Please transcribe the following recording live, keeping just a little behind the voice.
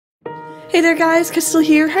Hey there guys, Crystal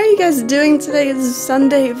here. How are you guys doing today? It's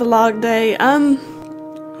Sunday vlog day.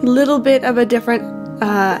 Little bit of a different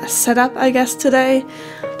setup I guess today.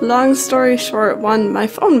 Long story short, one, my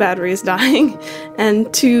phone battery is dying,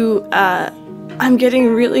 and two, I'm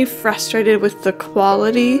getting really frustrated with the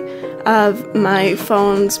quality of my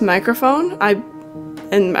phone's microphone.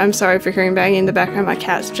 I'm sorry for hearing banging in the background, my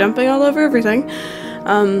cat's jumping all over everything.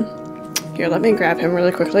 Here, let me grab him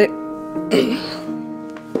really quickly.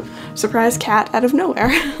 Surprise cat out of nowhere.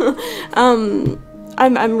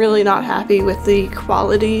 I'm really not happy with the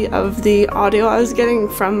quality of the audio I was getting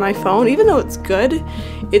from my phone. Even though it's good,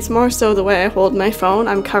 it's more so the way I hold my phone.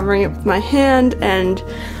 I'm covering it with my hand, and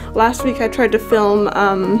last week I tried to film,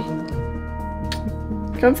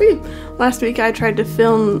 Last week I tried to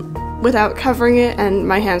film without covering it, and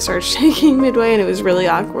my hand started shaking midway, and it was really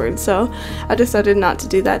awkward, so I decided not to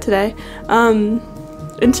do that today.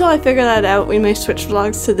 Until I figure that out, we may switch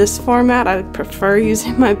vlogs to this format. I prefer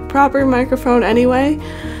using my proper microphone anyway.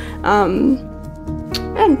 And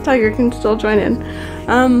Tiger can still join in.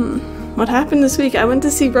 What happened this week? I went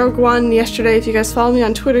to see Rogue One yesterday. If you guys follow me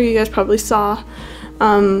on Twitter, you guys probably saw.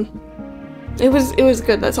 It was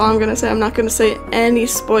good, that's all I'm gonna say. I'm not gonna say any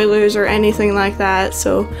spoilers or anything like that,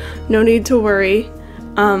 so no need to worry.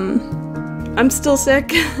 I'm still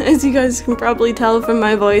sick, as you guys can probably tell from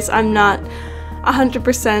my voice. I'm not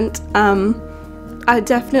 100%. I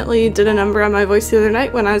definitely did a number on my voice the other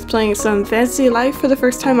night when I was playing some Fantasy Life for the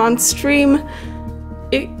first time on stream.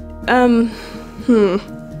 It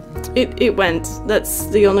went. That's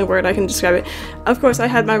the only word I can describe it. Of course, I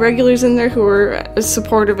had my regulars in there who were as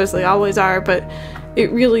supportive as they always are, but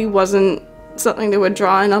it really wasn't something that would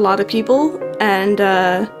draw in a lot of people, and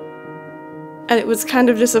it was kind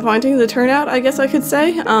of disappointing, the turnout, I guess I could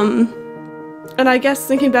say. And I guess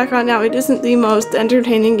thinking back on it now, it isn't the most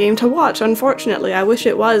entertaining game to watch, unfortunately. I wish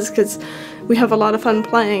it was, because we have a lot of fun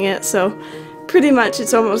playing it, so pretty much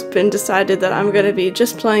it's almost been decided that I'm going to be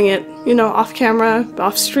just playing it, you know, off camera,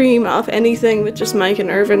 off stream, off anything with just Mike and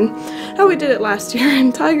Irvin. How we did it last year,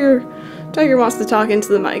 and Tiger wants to talk into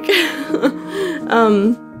the mic.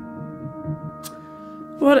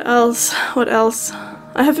 What else?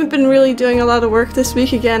 I haven't been really doing a lot of work this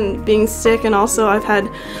week, again, being sick, and also I've had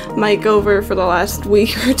Mike over for the last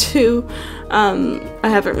week or two. I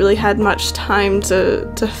haven't really had much time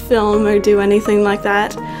to film or do anything like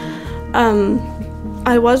that.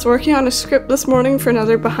 I was working on a script this morning for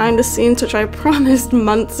another behind the scenes, which I promised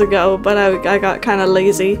months ago, but I got kind of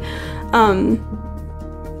lazy.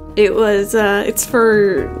 It's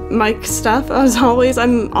for Mike stuff, as always.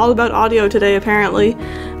 I'm all about audio today, apparently.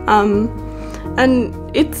 And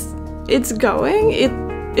it's going.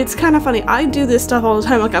 It's kind of funny. I do this stuff all the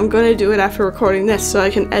time, like I'm gonna do it after recording this so I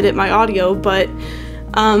can edit my audio, but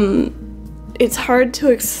it's hard to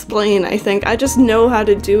explain, I think. I just know how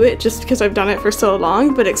to do it just because I've done it for so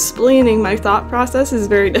long, but explaining my thought process is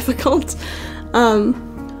very difficult.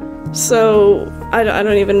 So I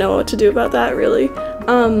don't even know what to do about that, really.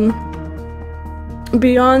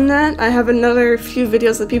 Beyond that, I have another few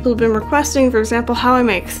videos that people have been requesting, for example, how I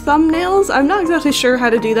make thumbnails. I'm not exactly sure how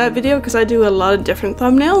to do that video because I do a lot of different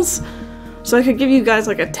thumbnails. So I could give you guys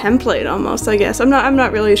like a template almost, I guess. I'm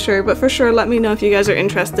not really sure, but for sure let me know if you guys are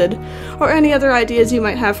interested. Or any other ideas you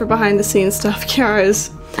might have for behind the scenes stuff.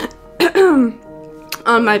 Kiara's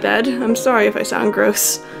on my bed. I'm sorry if I sound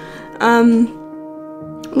gross.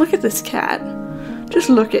 Look at this cat. Just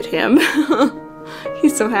look at him.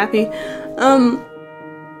 He's so happy.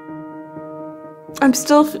 I'm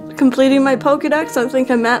still completing my Pokédex. I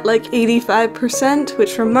think I'm at like 85%,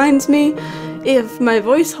 which reminds me, if my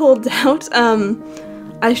voice holds out,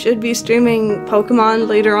 I should be streaming Pokemon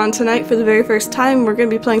later on tonight for the very first time. We're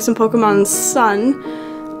going to be playing some Pokemon Sun.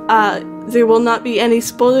 There will not be any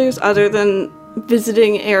spoilers other than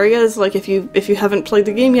visiting areas. Like if you haven't played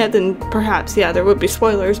the game yet, then perhaps, yeah, there would be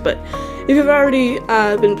spoilers, but if you've already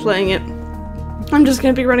been playing it, I'm just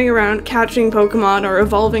going to be running around catching Pokemon or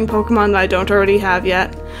evolving Pokemon that I don't already have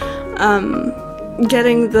yet.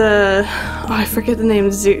 Getting the... oh, I forget the name.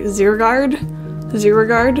 Zergard?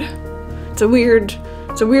 It's a weird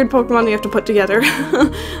Pokemon you have to put together.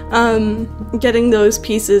 Getting those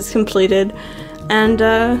pieces completed. And,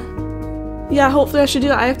 yeah, hopefully I should do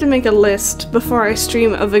that. I have to make a list before I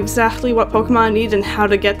stream of exactly what Pokemon I need and how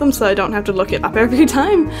to get them so I don't have to look it up every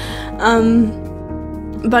time.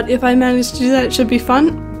 But if I manage to do that, it should be fun.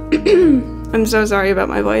 I'm so sorry about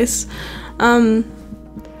my voice.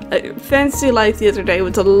 Fantasy Life the other day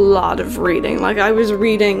was a lot of reading. Like, I was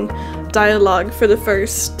reading dialogue for the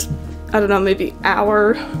first, I don't know, maybe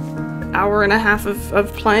hour and a half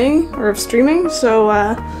of playing, or of streaming, so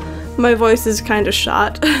my voice is kind of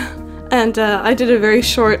shot. And I did a very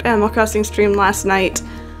short Animal Crossing stream last night.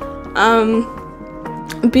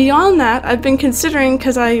 Beyond that, I've been considering,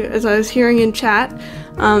 because as I was hearing in chat,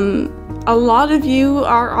 a lot of you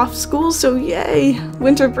are off school, so yay!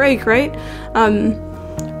 Winter break, right?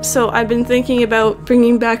 So I've been thinking about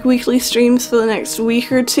bringing back weekly streams for the next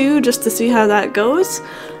week or two, just to see how that goes.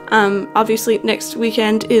 Obviously next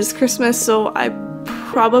weekend is Christmas, so I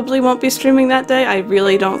probably won't be streaming that day. I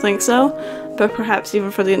really don't think so, but perhaps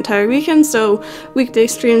even for the entire weekend, so weekday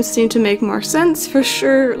streams seem to make more sense for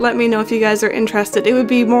sure. Let me know if you guys are interested. It would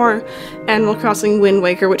be more Animal Crossing Wind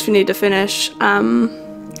Waker, which we need to finish.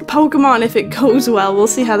 Pokemon, if it goes well, we'll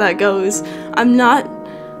see how that goes. I'm not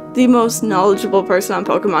the most knowledgeable person on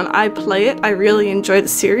Pokemon. I play it, I really enjoy the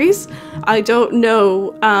series. I don't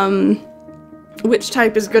know which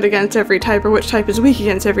type is good against every type, or which type is weak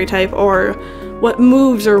against every type, or what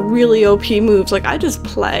moves are really OP moves. Like, I just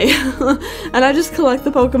play. And I just collect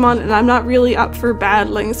the Pokemon, and I'm not really up for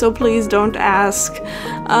battling, so please don't ask.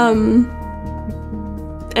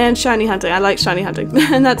 And shiny hunting. I like shiny hunting.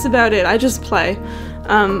 And that's about it. I just play.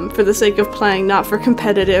 For the sake of playing, not for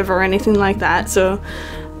competitive or anything like that. So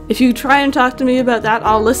if you try and talk to me about that,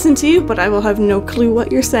 I'll listen to you, but I will have no clue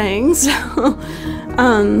what you're saying. So,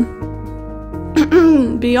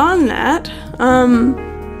 beyond that,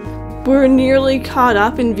 we're nearly caught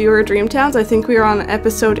up in Viewer Dreamtowns. I think we are on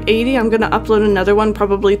episode 80. I'm gonna upload another one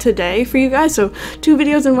probably today for you guys, so 2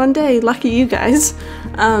 videos in one day. Lucky you guys.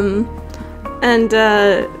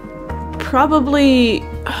 Probably...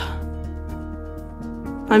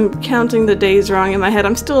 I'm counting the days wrong in my head.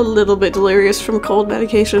 I'm still a little bit delirious from cold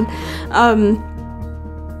medication.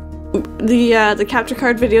 The capture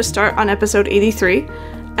card videos start on episode 83,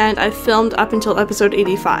 and I filmed up until episode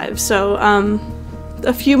 85, so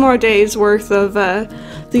a few more days worth of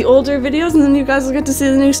the older videos, and then you guys will get to see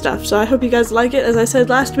the new stuff. So I hope you guys like it. As I said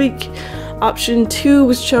last week, option 2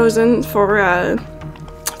 was chosen for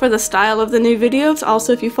the style of the new videos.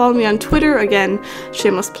 Also, if you follow me on Twitter, again,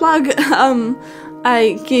 shameless plug,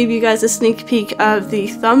 I gave you guys a sneak peek of the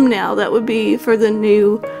thumbnail that would be for the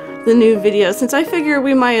new video, since I figure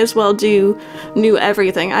we might as well do new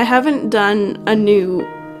everything. I haven't done a new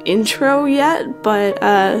intro yet, but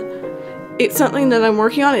it's something that I'm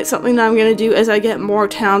working on. It's something that I'm gonna do as I get more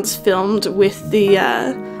towns filmed with the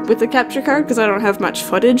capture card, because I don't have much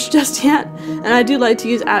footage just yet, and I do like to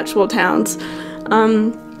use actual towns.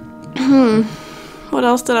 What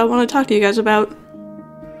else did I want to talk to you guys about?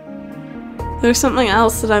 There's something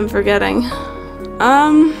else that I'm forgetting.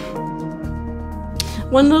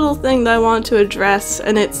 One little thing that I want to address,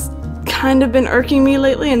 and it's kind of been irking me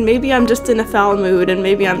lately, and maybe I'm just in a foul mood, and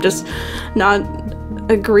maybe I'm just not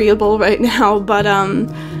agreeable right now, but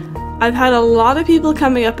I've had a lot of people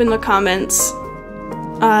coming up in the comments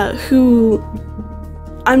who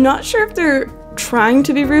I'm not sure if they're trying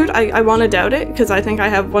to be rude. I want to doubt it, because I think I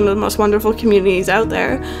have one of the most wonderful communities out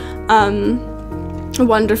there.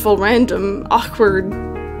 Wonderful, random, awkward,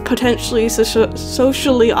 potentially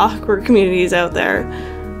socially awkward communities out there,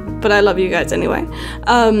 but I love you guys anyway.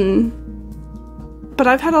 But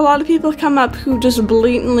I've had a lot of people come up who just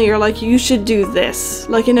blatantly are like, you should do this,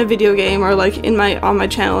 like in a video game or like on my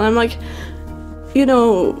channel, and I'm like, you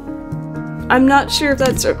know, I'm not sure if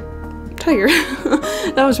that's a tiger.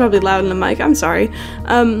 That was probably loud in the mic, I'm sorry.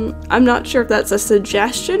 I'm not sure if that's a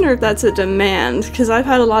suggestion or if that's a demand, because I've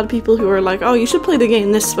had a lot of people who are like, oh, you should play the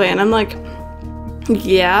game this way, and I'm like,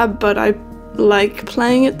 yeah, but I like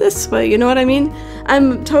playing it this way, you know what I mean?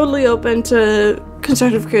 I'm totally open to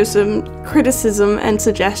constructive criticism and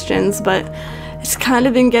suggestions, but it's kind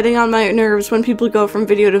of been getting on my nerves when people go from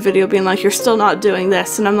video to video being like, you're still not doing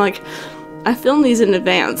this, and I'm like, I filmed these in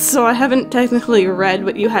advance, so I haven't technically read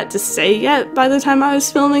what you had to say yet by the time I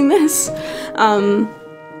was filming this.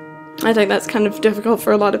 I think that's kind of difficult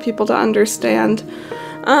for a lot of people to understand.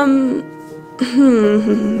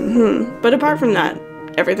 But apart from that,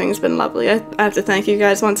 everything's been lovely. I have to thank you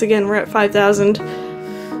guys once again. We're at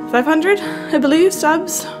 5,500, I believe,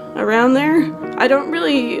 subs, around there. I don't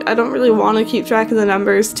really want to keep track of the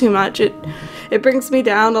numbers too much. It brings me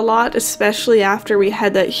down a lot, especially after we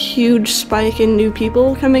had that huge spike in new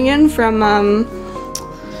people coming in from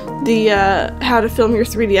the how to film your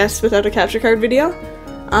 3DS without a capture card video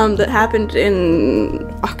that happened in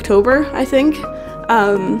October, I think,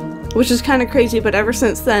 which is kind of crazy, but ever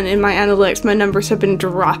since then in my analytics my numbers have been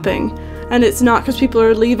dropping, and it's not because people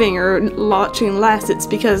are leaving or watching less, it's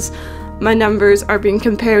because my numbers are being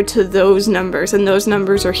compared to those numbers, and those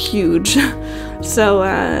numbers are huge. So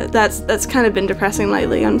that's kind of been depressing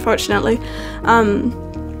lately, unfortunately.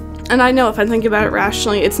 And I know if I think about it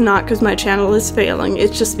rationally, it's not because my channel is failing,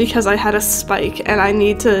 it's just because I had a spike and I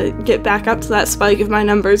need to get back up to that spike if my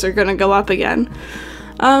numbers are gonna go up again.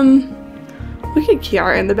 Look at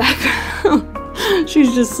Kiara in the background.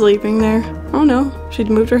 She's just sleeping there. Oh no, she'd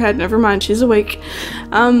moved her head, never mind, she's awake.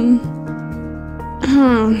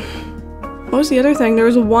 What was the other thing? There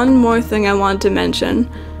was one more thing I wanted to mention,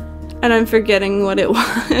 and I'm forgetting what it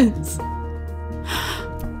was.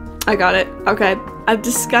 I got it. Okay. I've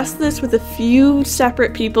discussed this with a few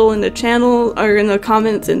separate people in the channel, or in the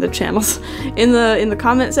comments, in the channels, in the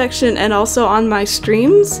comment section, and also on my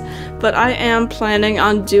streams, but I am planning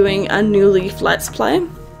on doing a New Leaf Let's Play.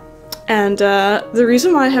 And the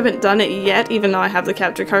reason why I haven't done it yet, even though I have the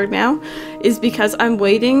capture card now, is because I'm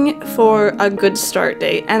waiting for a good start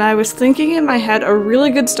date. And I was thinking in my head a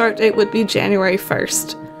really good start date would be January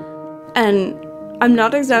 1st. And I'm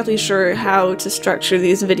not exactly sure how to structure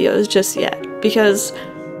these videos just yet, because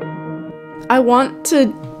I want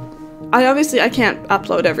to... I can't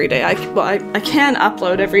upload every day. I can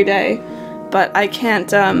upload every day, but I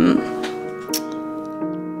can't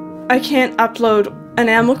upload an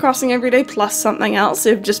Animal Crossing every day plus something else.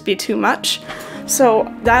 It would just be too much.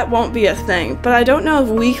 So that won't be a thing. But I don't know if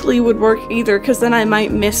weekly would work either, because then I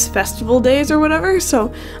might miss festival days or whatever,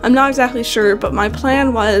 so I'm not exactly sure, but my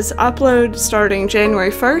plan was upload starting January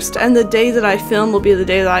 1st, and the day that I film will be the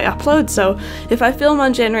day that I upload, so if I film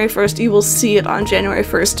on January 1st, you will see it on January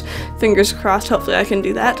 1st. Fingers crossed, hopefully I can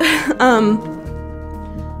do that.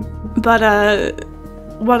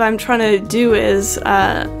 What I'm trying to do is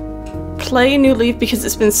play New Leaf, because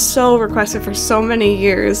it's been so requested for so many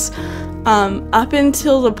years, up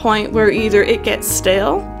until the point where either it gets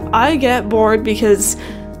stale, I get bored because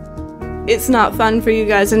it's not fun for you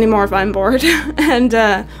guys anymore if I'm bored, and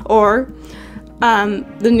or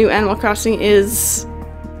the new Animal Crossing is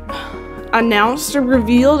announced or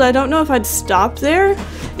revealed. I don't know if I'd stop there.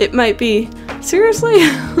 It might be, seriously?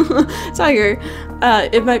 Tiger.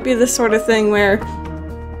 It might be the sort of thing where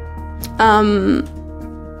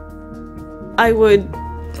I would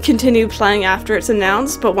continue playing after it's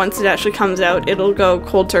announced, but once it actually comes out, it'll go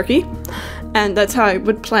cold turkey. And that's how I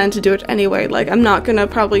would plan to do it anyway. Like, I'm not gonna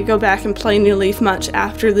probably go back and play New Leaf much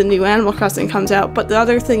after the new Animal Crossing comes out, but the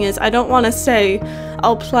other thing is, I don't want to say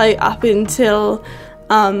I'll play up until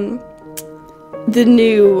the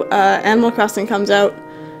new Animal Crossing comes out,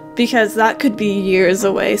 because that could be years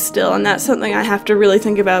away still, and that's something I have to really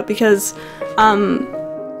think about, because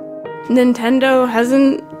Nintendo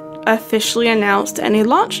hasn't officially announced any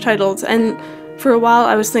launch titles, and for a while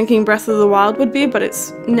I was thinking Breath of the Wild would be, but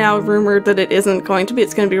it's now rumored that it isn't going to be.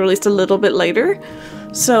 It's going to be released a little bit later,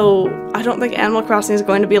 so I don't think Animal Crossing is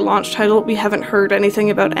going to be a launch title. We haven't heard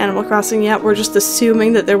anything about Animal Crossing yet. We're just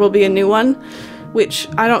assuming that there will be a new one, which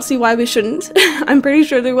I don't see why we shouldn't. I'm pretty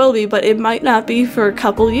sure there will be, but it might not be for a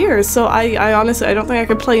couple years, so I honestly, I don't think I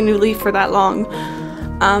could play New Leaf for that long.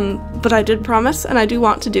 But I did promise, and I do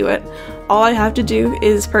want to do it. All I have to do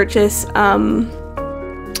is purchase,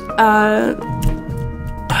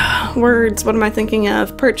 words, what am I thinking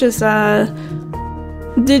of? Purchase a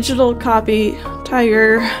digital copy.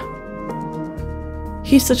 Tiger.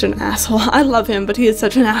 He's such an asshole. I love him, but he is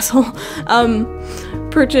such an asshole.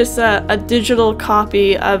 Purchase a digital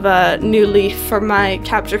copy of New Leaf for my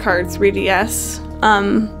capture card 3DS.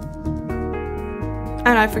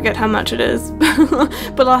 And I forget how much it is,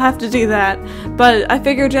 but I'll have to do that. But I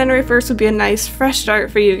figured January 1st would be a nice fresh start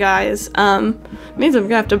for you guys. Means I'm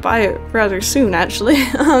gonna have to buy it rather soon, actually.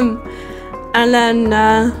 And then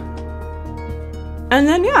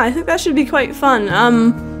yeah, I think that should be quite fun.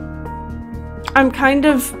 I'm kind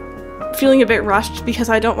of feeling a bit rushed because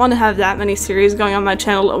I don't want to have that many series going on my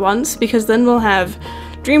channel at once, because then we'll have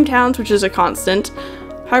Dream Towns, which is a constant,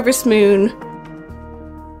 Harvest Moon,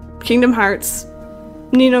 Kingdom Hearts,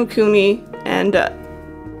 Ni no Kuni, and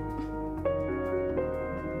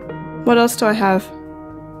what else do I have?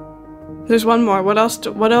 There's one more. What else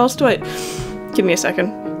do I... Give me a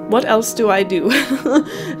second. What else do I do?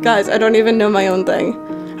 Guys, I don't even know my own thing.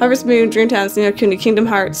 Harvest Moon, Dream Towns, Ni no Kuni, Kingdom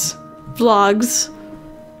Hearts, vlogs.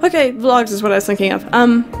 Okay, vlogs is what I was thinking of.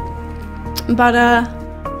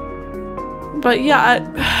 But yeah,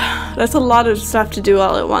 that's a lot of stuff to do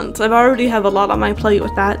all at once. I've already have a lot on my plate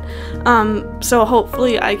with that. So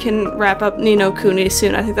hopefully I can wrap up Ni no Kuni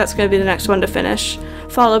soon. I think that's going to be the next one to finish,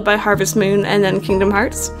 followed by Harvest Moon and then Kingdom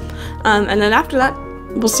Hearts. And then after that,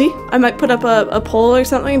 we'll see. I might put up a poll or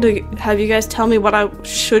something to have you guys tell me what I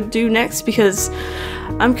should do next, because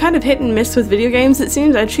I'm kind of hit and miss with video games, it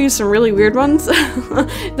seems. I choose some really weird ones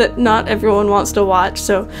that not everyone wants to watch,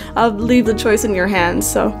 so I'll leave the choice in your hands.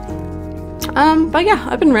 So But yeah,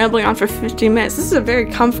 I've been rambling on for 15 minutes. This is a very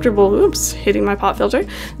comfortable, oops, hitting my pop filter,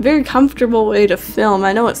 very comfortable way to film.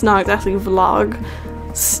 I know it's not exactly vlog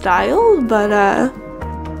style, but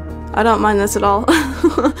I don't mind this at all.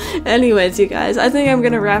 Anyways, you guys, I think I'm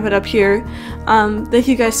gonna wrap it up here. Thank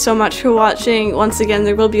you guys so much for watching. Once again,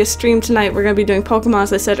 there will be a stream tonight. We're gonna be doing Pokemon,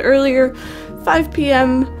 as I said earlier, 5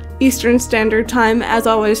 p.m. Eastern Standard Time, as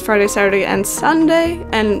always, Friday, Saturday, and Sunday.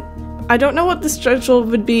 And I don't know what the schedule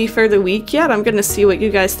would be for the week yet. I'm gonna see what you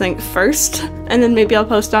guys think first, and then maybe I'll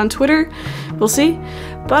post on Twitter. We'll see.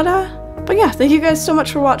 But yeah, thank you guys so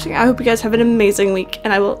much for watching. I hope you guys have an amazing week,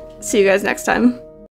 and I will see you guys next time.